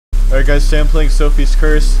Alright guys, today I'm playing Sophie's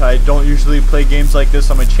Curse. I don't usually play games like this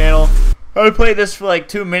on my channel. I would play this for like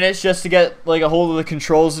 2 minutes just to get like a hold of the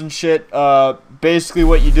controls and shit. Basically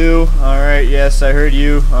what you do. Alright, yes, I heard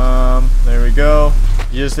you. There we go.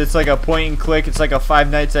 It's like a point and click. It's like a Five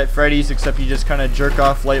Nights at Freddy's, except you just kind of jerk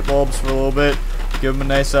off light bulbs for a little bit. Give them a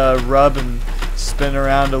nice rub and spin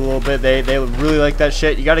around a little bit. They really like that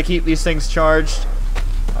shit. You gotta keep these things charged.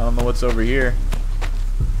 I don't know what's over here.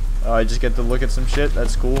 Oh, I just get to look at some shit.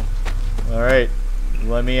 That's cool. Alright,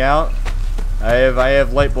 let me out. I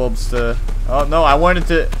have light bulbs to. Oh no, I wanted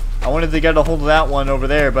to get a hold of that one over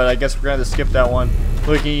there, but I guess we're gonna have to skip that one.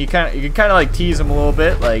 Look, you can kind of like tease them a little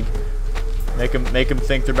bit, like make them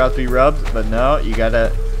think they're about to be rubbed, but no, you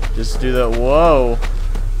gotta just do the whoa.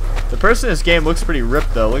 The person in this game looks pretty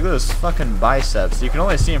ripped though. Look at those fucking biceps. You can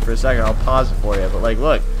only see him for a second. I'll pause it for you, but like,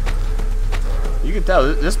 look. You can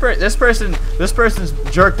tell this person's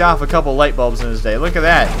jerked off a couple light bulbs in his day. Look at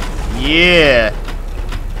that. Yeah.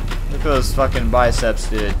 Look at those fucking biceps,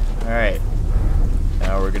 dude. All right.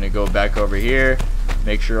 Now we're gonna go back over here.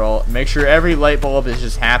 Make sure every light bulb is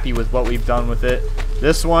just happy with what we've done with it.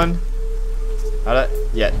 This one.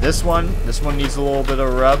 Yeah, this one needs a little bit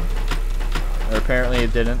of a rub. Or apparently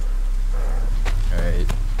it didn't. All right.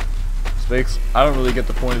 I don't really get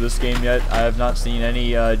the point of this game yet. I have not seen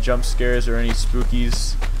any jump scares or any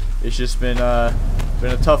spookies. It's just been a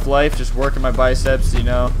tough life, just working my biceps, you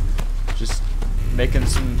know, just making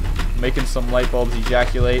some light bulbs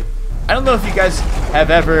ejaculate. I don't know if you guys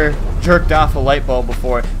have ever jerked off a light bulb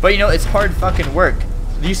before, but you know, it's hard fucking work.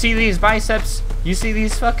 Do you see these biceps? You see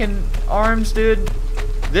these fucking arms, dude?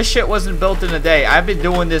 This shit wasn't built in a day. I've been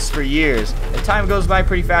doing this for years. The time goes by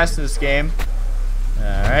pretty fast in this game.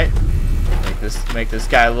 Alright. Make this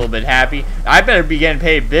guy a little bit happy. I better be getting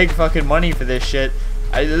paid big fucking money for this shit.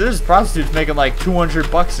 This prostitute's making like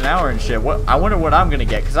 200 bucks an hour and shit. I wonder what I'm gonna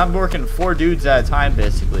get, because I'm working 4 dudes at a time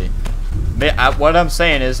basically. What I'm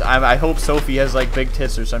saying is I hope Sophie has like big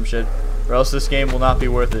tits or some shit, or else this game will not be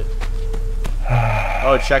worth it.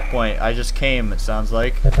 Oh, checkpoint. I just came, it sounds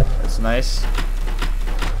like. That's nice.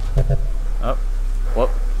 Oh,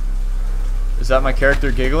 whoop. Is that my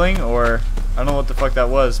character giggling, or I don't know what the fuck that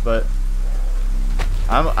was, but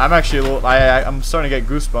I'm actually a little. I'm starting to get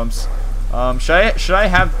goosebumps. Should I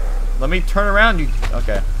have? Let me turn around. You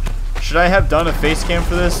okay? Should I have done a face cam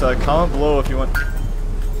for this? Comment below if you want.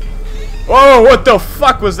 Whoa! What the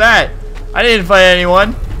fuck was that? I didn't invite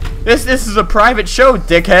anyone. This is a private show,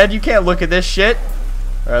 dickhead. You can't look at this shit.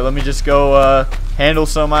 All right, let me just go handle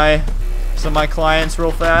some of my clients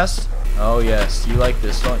real fast. Oh yes, you like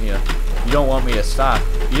this, don't you? You don't want me to stop.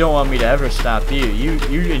 You don't want me to ever stop, do you?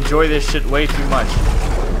 You enjoy this shit way too much.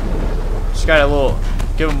 Just got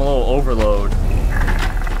give him a little overload.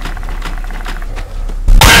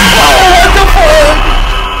 Oh, what the fuck?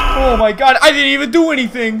 Oh my god, I didn't even do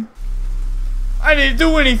anything. I didn't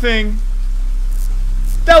do anything.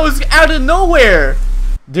 That was out of nowhere.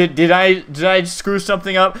 Did I screw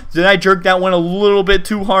something up? Did I jerk that one a little bit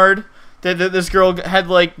too hard? Did this girl had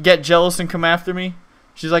to like get jealous and come after me?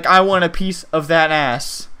 She's like, I want a piece of that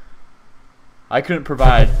ass. I couldn't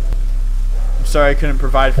provide. I'm sorry I couldn't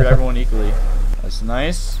provide for everyone equally. That's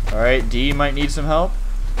nice. Alright, D might need some help.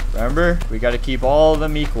 Remember, we gotta keep all of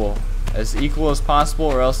them equal. As equal as possible,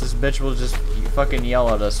 or else this bitch will just fucking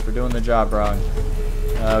yell at us for doing the job wrong.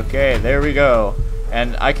 Okay, there we go.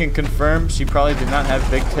 And I can confirm she probably did not have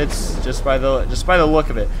big tits just by the look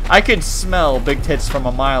of it. I could smell big tits from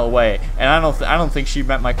a mile away, and I don't think she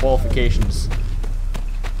met my qualifications.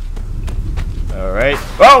 All right.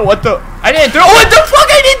 Oh, what the? I didn't do. Oh, what the fuck?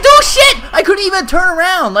 I didn't do shit. I couldn't even turn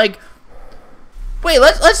around. Like, wait.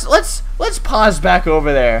 Let's pause back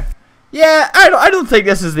over there. Yeah, I don't think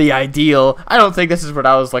this is the ideal. I don't think this is what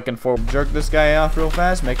I was looking for. Jerk this guy off real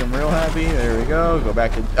fast, make him real happy. There we go. Go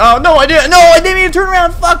back to. Oh no, I didn't. No, I didn't even turn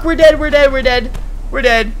around. Fuck, we're dead. We're dead. We're dead. We're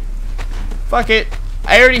dead. Fuck it.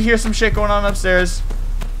 I already hear some shit going on upstairs.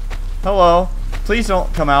 Hello. Please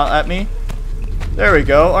don't come out at me. There we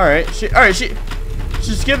go. All right.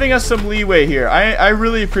 She's giving us some leeway here. I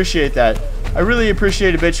really appreciate that. I really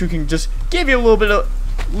appreciate a bitch who can just give you a little bit of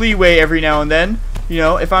leeway every now and then. You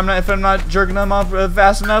know, if I'm not jerking them off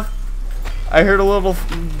fast enough. I heard a little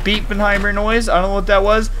Beepenheimer noise. I don't know what that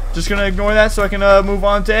was. Just gonna ignore that so I can move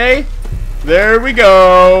on to A. There we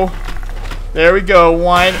go. There we go.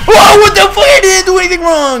 Wine. Oh, what the fuck? I didn't do anything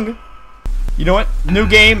wrong. You know what? New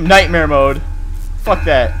game, nightmare mode. Fuck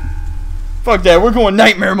that. Fuck that. We're going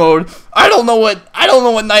nightmare mode. I don't know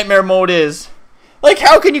what nightmare mode is. Like,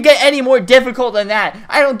 how can you get any more difficult than that?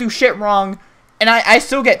 I don't do shit wrong. And I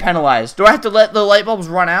still get penalized. Do I have to let the light bulbs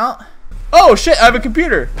run out? Oh shit, I have a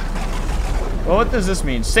computer. Well, what does this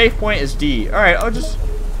mean? Safe point is D. Alright, I'll just...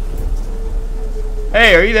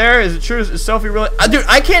 Hey, are you there? Is it true? Is Sophie really... dude,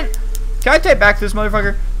 I can't... Can I type back to this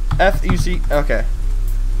motherfucker? F-U-C... Okay.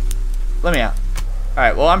 Let me out.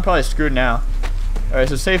 Alright, well, I'm probably screwed now. Alright,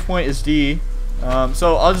 so safe point is D.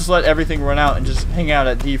 So I'll just let everything run out and just hang out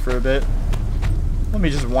at D for a bit. Let me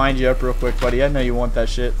just wind you up real quick, buddy. I know you want that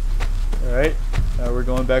shit. Alright. We're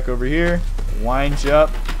going back over here. Wind you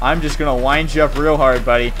up. I'm just gonna wind you up real hard,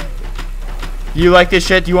 buddy. You like this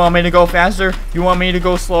shit? Do you want me to go faster? You want me to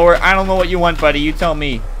go slower? I don't know what you want, buddy. You tell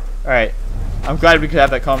me. Alright. I'm glad we could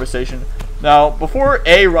have that conversation. Now, before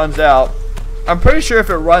A runs out, I'm pretty sure if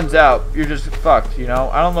it runs out, you're just fucked, you know?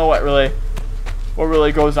 I don't know what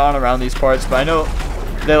really goes on around these parts, but I know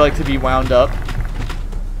they like to be wound up.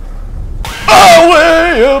 Oh,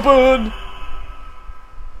 way open!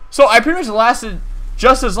 So I pretty much lasted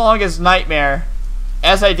just as long as Nightmare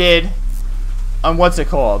as I did on what's it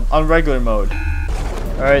called? On regular mode.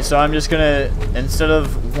 Alright, so I'm just gonna, instead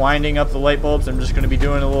of winding up the light bulbs, I'm just gonna be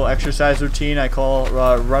doing a little exercise routine I call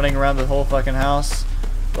running around the whole fucking house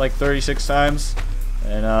like 36 times.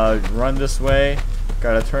 And run this way,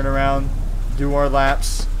 gotta turn around, do our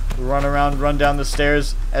laps, run around, run down the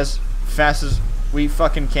stairs as fast as we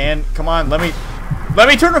fucking can. Come on, let me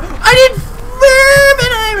turn around. I didn't.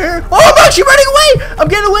 Oh no, she's running away! I'm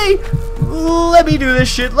getting away. Let me do this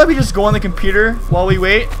shit. Let me just go on the computer while we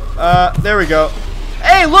wait. There we go.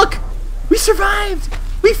 Hey, look! We survived!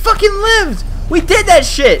 We fucking lived! We did that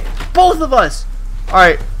shit! Both of us!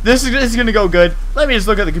 Alright, this is gonna go good. Let me just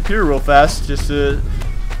look at the computer real fast. Just to...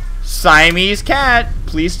 Siamese cat!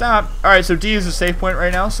 Please stop. Alright, so D is a safe point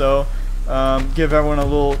right now, so... give everyone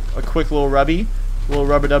a quick little rubby. A little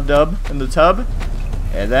rub-a-dub-dub in the tub.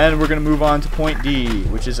 And then we're going to move on to point D,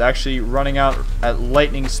 which is actually running out at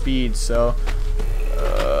lightning speed, so...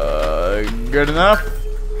 good enough.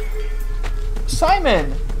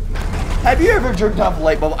 Simon! Have you ever jerked off a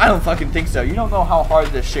light bulb? I don't fucking think so. You don't know how hard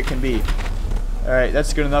this shit can be. Alright,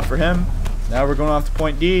 that's good enough for him. Now we're going off to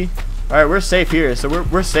point D. Alright, we're safe here, so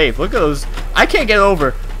we're safe. Look at those. I can't get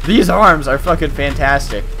over. These arms are fucking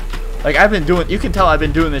fantastic. Like, you can tell I've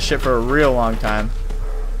been doing this shit for a real long time.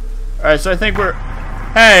 Alright, so I think we're...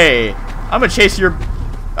 Hey, I'm gonna chase your...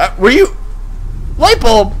 were you... Light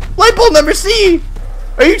bulb number C!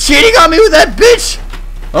 Are you cheating on me with that bitch?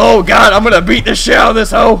 Oh god, I'm gonna beat the shit out of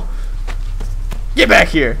this hoe. Get back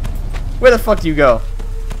here. Where the fuck do you go?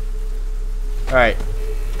 Alright.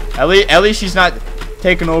 At least she's not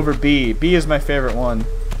taking over B. B is my favorite one.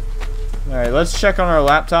 Alright, let's check on our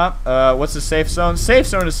laptop. What's the safe zone? Safe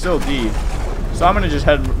zone is still D. So I'm gonna just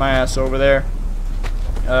head my ass over there.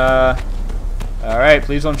 Alright,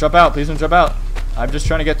 please don't jump out. Please don't jump out. I'm just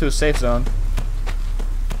trying to get to a safe zone.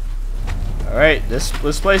 Alright, this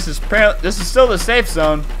place is... This is still the safe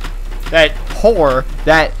zone. That whore,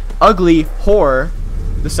 that ugly whore,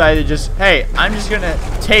 decided to just... Hey, I'm just gonna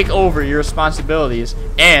take over your responsibilities.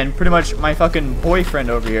 And pretty much my fucking boyfriend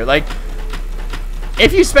over here. Like,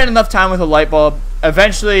 if you spend enough time with a light bulb,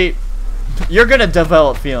 eventually you're gonna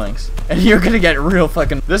develop feelings. And you're gonna get real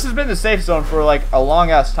fucking... This has been the safe zone for like a long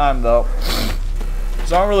ass time though.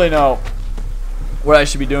 So I don't really know what I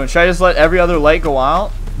should be doing. Should I just let every other light go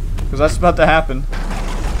out? Because that's about to happen.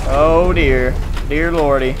 Oh dear. Dear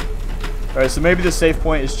lordy. Alright, so maybe the safe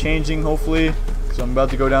point is changing, hopefully. Because I'm about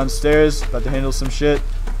to go downstairs. About to handle some shit.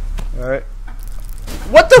 Alright.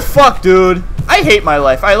 What the fuck, dude? I hate my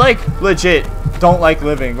life. I, like, legit don't like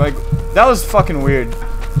living. Like, that was fucking weird.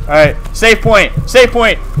 Alright. Safe point. Safe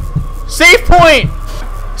point. Safe point!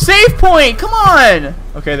 Safe point! Come on!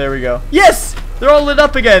 Okay, there we go. Yes! They're all lit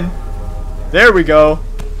up again. There we go.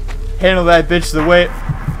 Handle that bitch the way...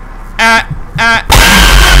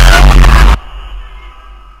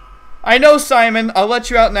 I know, Simon. I'll let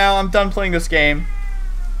you out now. I'm done playing this game.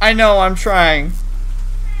 I know, I'm trying.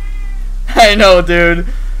 I know, dude.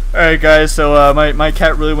 Alright, guys. So, my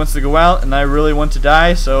cat really wants to go out, and I really want to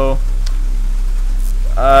die, so...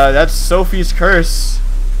 that's Sophie's curse.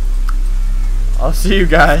 I'll see you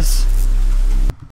guys.